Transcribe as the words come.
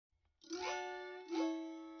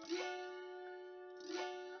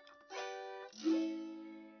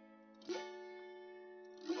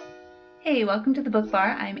Hey, welcome to the Book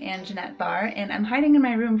Bar. I'm Ann Jeanette Barr, and I'm hiding in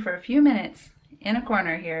my room for a few minutes in a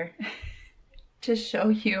corner here to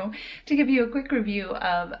give you a quick review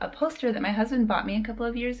of a poster that my husband bought me a couple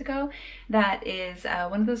of years ago that is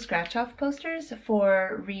one of those scratch-off posters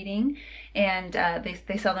for reading, and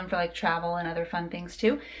they sell them for like travel and other fun things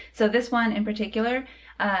too. So this one in particular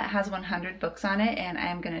has 100 books on it, and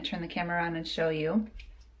I'm going to turn the camera around and show you.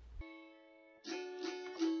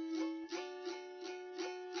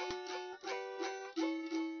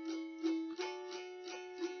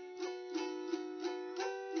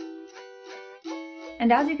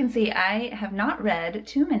 And as you can see, I have not read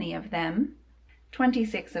too many of them,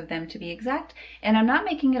 26 of them to be exact, and I'm not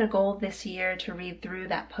making it a goal this year to read through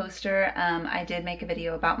that poster. I did make a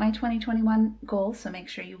video about my 2021 goals, so make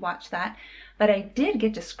sure you watch that. But I did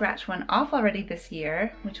get to scratch one off already this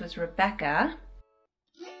year, which was Rebecca.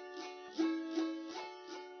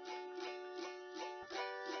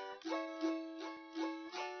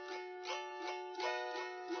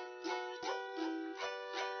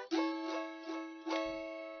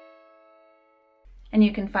 And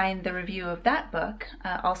you can find the review of that book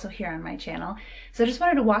also here on my channel. So I just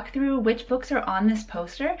wanted to walk through which books are on this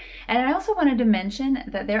poster. And I also wanted to mention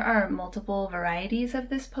that there are multiple varieties of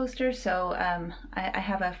this poster. So I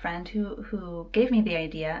have a friend who gave me the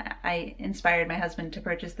idea. I inspired my husband to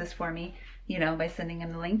purchase this for me, you know, by sending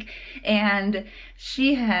him the link. And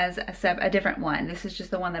she has a different one. This is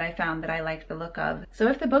just the one that I found that I liked the look of. So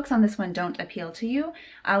if the books on this one don't appeal to you,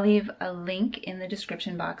 I'll leave a link in the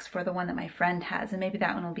description box for the one that my friend has, and maybe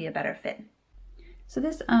that one will be a better fit. So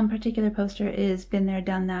this particular poster is Been There,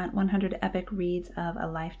 Done That, 100 Epic Reads of a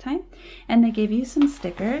Lifetime. And they give you some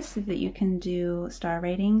stickers so that you can do star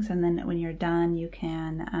ratings, and then when you're done you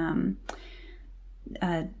can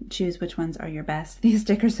choose which ones are your best. These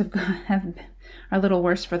stickers are a little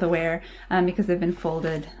worse for the wear because they've been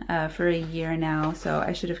folded for a year now, so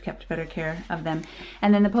I should have kept better care of them.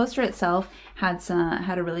 And then the poster itself had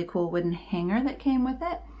a really cool wooden hanger that came with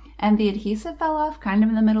it, and the adhesive fell off kind of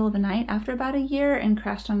in the middle of the night after about a year and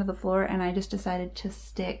crashed onto the floor, and I just decided to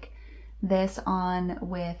stick this on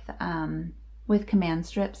with command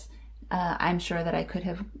strips. I'm sure that I could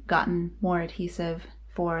have gotten more adhesive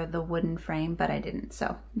for the wooden frame, but I didn't.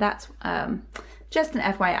 So that's just an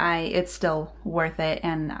FYI. It's still worth it,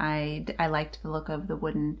 and I liked the look of the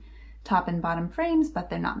wooden top and bottom frames, but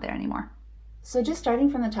they're not there anymore. So just starting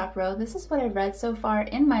from the top row, this is what I've read so far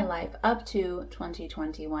in my life up to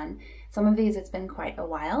 2021. Some of these it's been quite a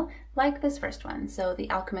while, like this first one. So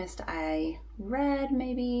The Alchemist I read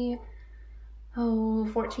maybe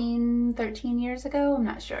 14, 13 years ago, I'm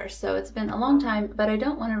not sure. So it's been a long time, but I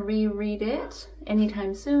don't want to reread it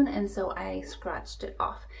anytime soon, and so I scratched it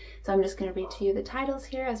off. So I'm just going to read to you the titles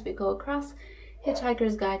here as we go across.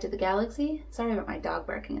 Hitchhiker's Guide to the Galaxy. Sorry about my dog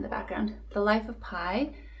barking in the background. The Life of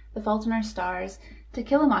Pi. The Fault in Our Stars. To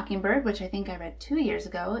Kill a Mockingbird, which I think I read 2 years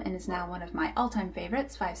ago and is now one of my all-time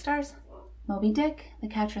favorites, 5 stars. Moby Dick. The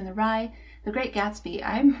Catcher in the Rye. The Great Gatsby.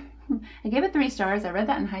 I gave it 3 stars. I read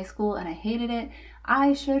that in high school and I hated it.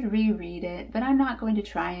 I should reread it, but I'm not going to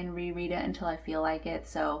try and reread it until I feel like it,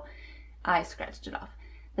 so I scratched it off.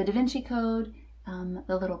 The Da Vinci Code,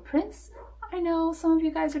 The Little Prince. I know some of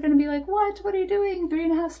you guys are going to be like, what are you doing?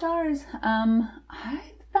 3.5 stars. I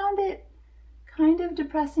found it kind of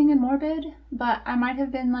depressing and morbid, but I might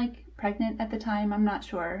have been like pregnant at the time. I'm not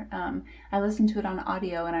sure. I listened to it on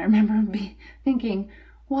audio and I remember thinking,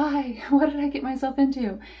 why? What did I get myself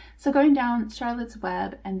into? So going down, Charlotte's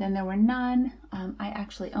Web, and then There Were None. I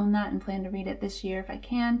actually own that and plan to read it this year if I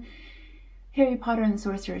can. Harry Potter and the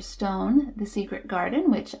Sorcerer's Stone, The Secret Garden,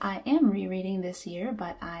 which I am rereading this year,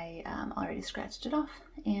 but I already scratched it off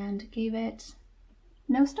and gave it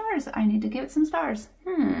no stars. I need to give it some stars.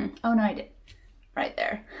 Oh no, I did. Right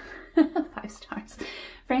there. 5 stars.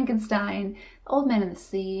 Frankenstein, Old Man and the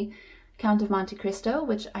Sea, Count of Monte Cristo,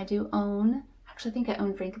 which I do own. Actually, I think I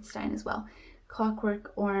own Frankenstein as well.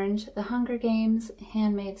 Clockwork Orange, The Hunger Games,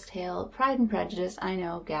 Handmaid's Tale, Pride and Prejudice. I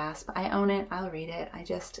know, gasp. I own it. I'll read it.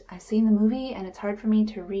 I've seen the movie and it's hard for me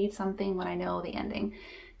to read something when I know the ending.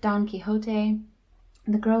 Don Quixote,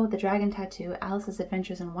 The Girl with the Dragon Tattoo, Alice's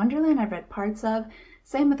Adventures in Wonderland. I've read parts of.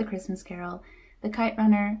 Same with The Christmas Carol. The Kite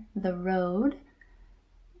Runner, The Road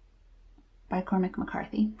by Cormac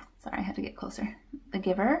McCarthy. Sorry, I had to get closer. The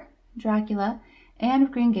Giver, Dracula, Anne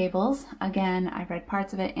of Green Gables. Again, I've read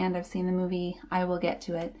parts of it and I've seen the movie. I will get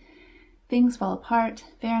to it. Things Fall Apart,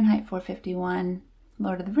 Fahrenheit 451,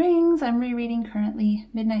 Lord of the Rings, I'm rereading currently,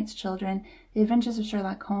 Midnight's Children, The Adventures of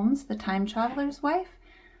Sherlock Holmes, The Time Traveler's Wife,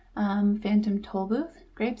 Phantom Tollbooth,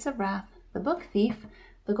 Grapes of Wrath, The Book Thief,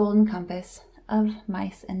 The Golden Compass, Of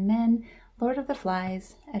Mice and Men, Lord of the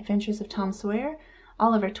Flies, Adventures of Tom Sawyer,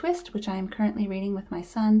 Oliver Twist, which I am currently reading with my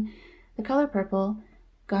son, The Color Purple,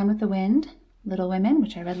 Gone with the Wind, Little Women,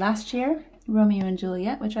 which I read last year, Romeo and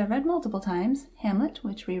Juliet, which I read multiple times, Hamlet,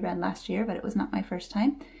 which we read last year, but it was not my first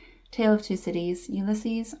time, Tale of Two Cities,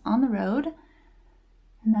 Ulysses, On the Road,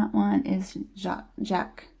 and that one is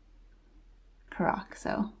Jack Kerouac,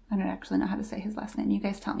 so I don't actually know how to say his last name. You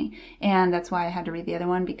guys tell me. And that's why I had to read the other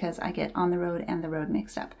one, because I get On the Road and The Road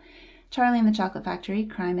mixed up. Charlie and the Chocolate Factory,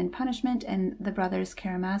 Crime and Punishment, and The Brothers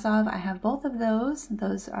Karamazov. I have both of those.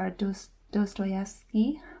 Those are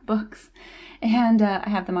Dostoevsky books, and I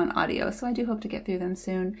have them on audio, so I do hope to get through them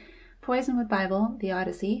soon. Poisonwood Bible, The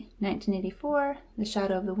Odyssey, 1984, The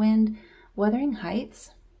Shadow of the Wind, Wuthering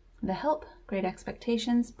Heights, The Help, Great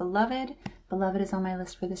Expectations, Beloved is on my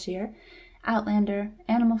list for this year, Outlander,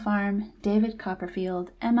 Animal Farm, David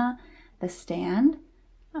Copperfield, Emma, The Stand,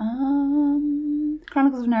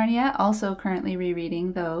 Chronicles of Narnia, also currently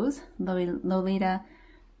rereading those, Lolita,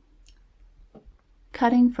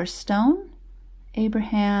 Cutting for Stone,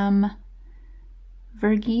 Abraham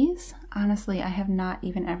Verghese. Honestly, I have not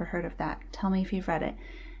even ever heard of that. Tell me if you've read it.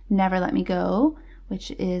 Never Let Me Go,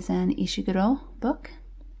 which is an Ishiguro book.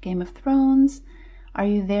 Game of Thrones, Are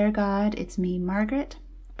You There, God? It's Me, Margaret.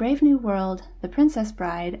 Brave New World, The Princess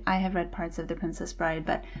Bride. I have read parts of The Princess Bride,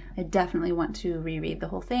 but I definitely want to reread the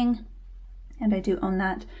whole thing, and I do own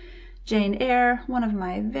that. Jane Eyre, one of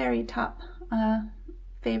my very top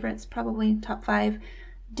favorites, probably top 5.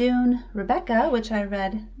 Dune, Rebecca, which I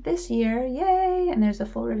read this year, yay, and there's a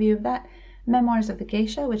full review of that. Memoirs of the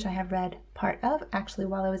Geisha, which I have read part of, actually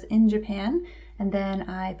while I was in Japan, and then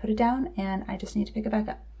I put it down, and I just need to pick it back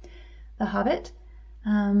up. The Hobbit,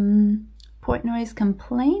 Portnoy's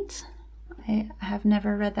Complaint, I have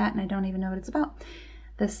never read that, and I don't even know what it's about.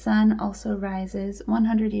 The Sun Also Rises,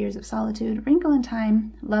 100 Years of Solitude, Wrinkle in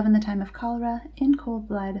Time, Love in the Time of Cholera, In Cold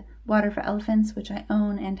Blood, Water for Elephants, which I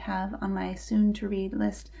own and have on my soon-to-read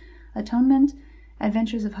list, Atonement,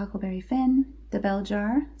 Adventures of Huckleberry Finn, The Bell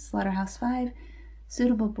Jar, Slaughterhouse 5, A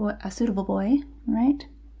Suitable Boy, right?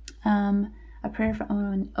 A Prayer for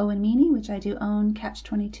Owen Meany, which I do own,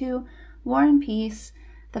 Catch-22, War and Peace,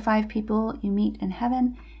 The 5 People You Meet in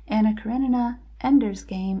Heaven, Anna Karenina, Ender's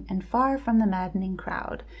Game, and Far from the Maddening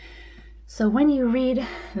Crowd. So when you read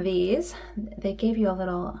these, they gave you a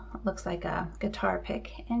little, looks like a guitar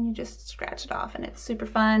pick, and you just scratch it off, and it's super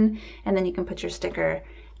fun, and then you can put your sticker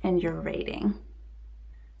and your rating.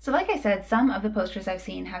 So like I said, some of the posters I've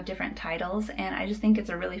seen have different titles, and I just think it's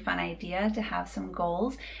a really fun idea to have some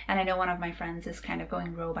goals. And I know one of my friends is kind of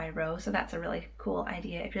going row by row, so that's a really cool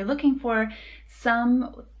idea. If you're looking for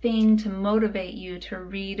something to motivate you to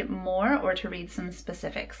read more or to read some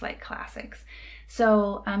specifics like classics.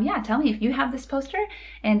 So yeah, tell me if you have this poster,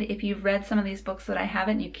 and if you've read some of these books that I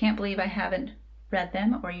haven't, you can't believe I haven't read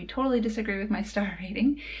them, or you totally disagree with my star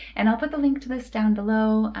rating. And I'll put the link to this down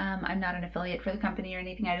below. I'm not an affiliate for the company or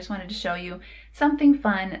anything. I just wanted to show you something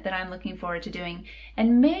fun that I'm looking forward to doing.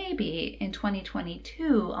 And maybe in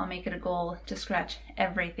 2022, I'll make it a goal to scratch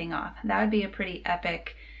everything off. That would be a pretty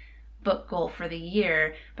epic book goal for the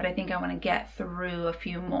year, but I think I want to get through a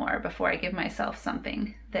few more before I give myself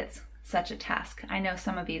something that's such a task. I know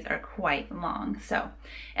some of these are quite long, so,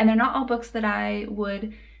 and they're not all books that I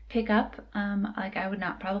would pick up. Like I would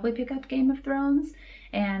not probably pick up Game of Thrones,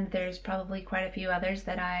 and there's probably quite a few others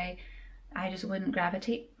that I just wouldn't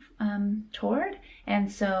gravitate toward,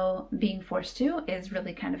 and so being forced to is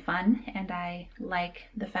really kind of fun, and I like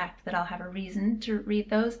the fact that I'll have a reason to read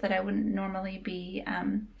those that I wouldn't normally be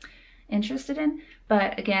interested in.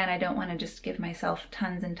 But again, I don't want to just give myself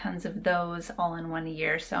tons and tons of those all in one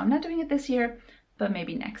year, so I'm not doing it this year, but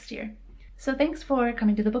maybe next year. So thanks for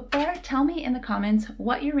coming to the book bar. Tell me in the comments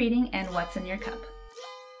what you're reading and what's in your cup.